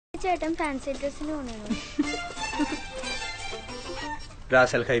ചേട്ടൻ ഫാൻസി ഡ്രസ്സിന് പോണേനു.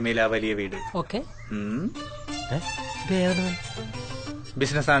 റാസൽ ഖൈമയിലെ ആ വലിയ വീട്.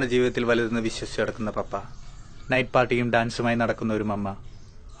 ബിസിനസ്സാണ് ജീവിതത്തിൽ വലുതെന്ന് വിശ്വസിച്ച് നടക്കുന്ന പപ്പ, നൈറ്റ് പാർട്ടിയും ഡാൻസുമായി നടക്കുന്ന ഒരു മമ്മ,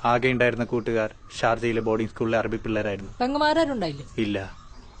 ആകെ ഉണ്ടായിരുന്ന കൂട്ടുകാർ ഷാർജയിലെ ബോർഡിംഗ് സ്കൂളിലെ അറബി പിള്ളേരായിരുന്നു. പെങ്ങന്മാരുണ്ടായില്ലേ? ഇല്ല.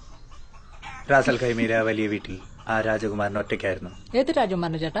 റാസൽ ഖൈമയിലെ ആ വലിയ വീട്ടിൽ ആ രാജകുമാരൻ ഒറ്റയ്ക്കായിരുന്നു. ഏത്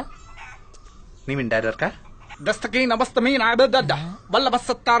രാജകുമാരൻ ചേട്ടാ? നീ മിണ്ടായിരുക്ക?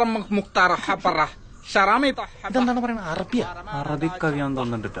 ഇതെന്താണ് പറയുന്നത്? അറബിയ? അറബിക് കവിയാന്ന്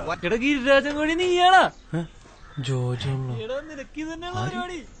തോന്നുന്നുണ്ട്.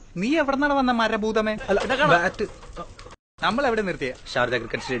 നീ എവിടെന്നാണ് വന്ന മരഭൂതമേ? നമ്മൾ എവിടെ നിർത്തിയ? ഷാർജ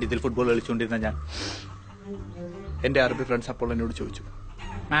ക്രിക്കറ്റ് സ്റ്റേഡിയത്തിൽ ഫുട്ബോൾ കളിച്ചുകൊണ്ടിരുന്ന ഞാൻ. എന്റെ അറബി ഫ്രണ്ട്സ് അപ്പോൾ എന്നോട് ചോദിച്ചു,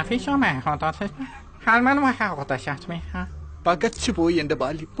 പകച്ചുപോയി എന്റെ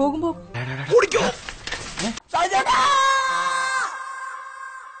ബാല്യം. പോകുമ്പോ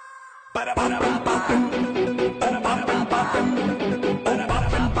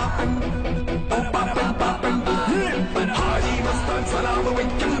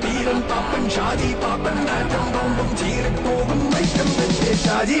ഷാജി പാപ്പൻ നാറ്റം ബോംബും ചീരപ്പോകും വൈക്കം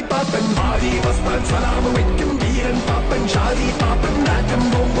ഷാജി പാപ്പൻ ഭാരി വസ്താൻ സലാമ വയ്ക്കും വീരൻ പാപ്പൻ ഷാജി പാപ്പൻ നാറ്റം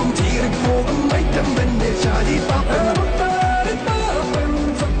ബോംബും ചീരപ്പോകും വൈക്കം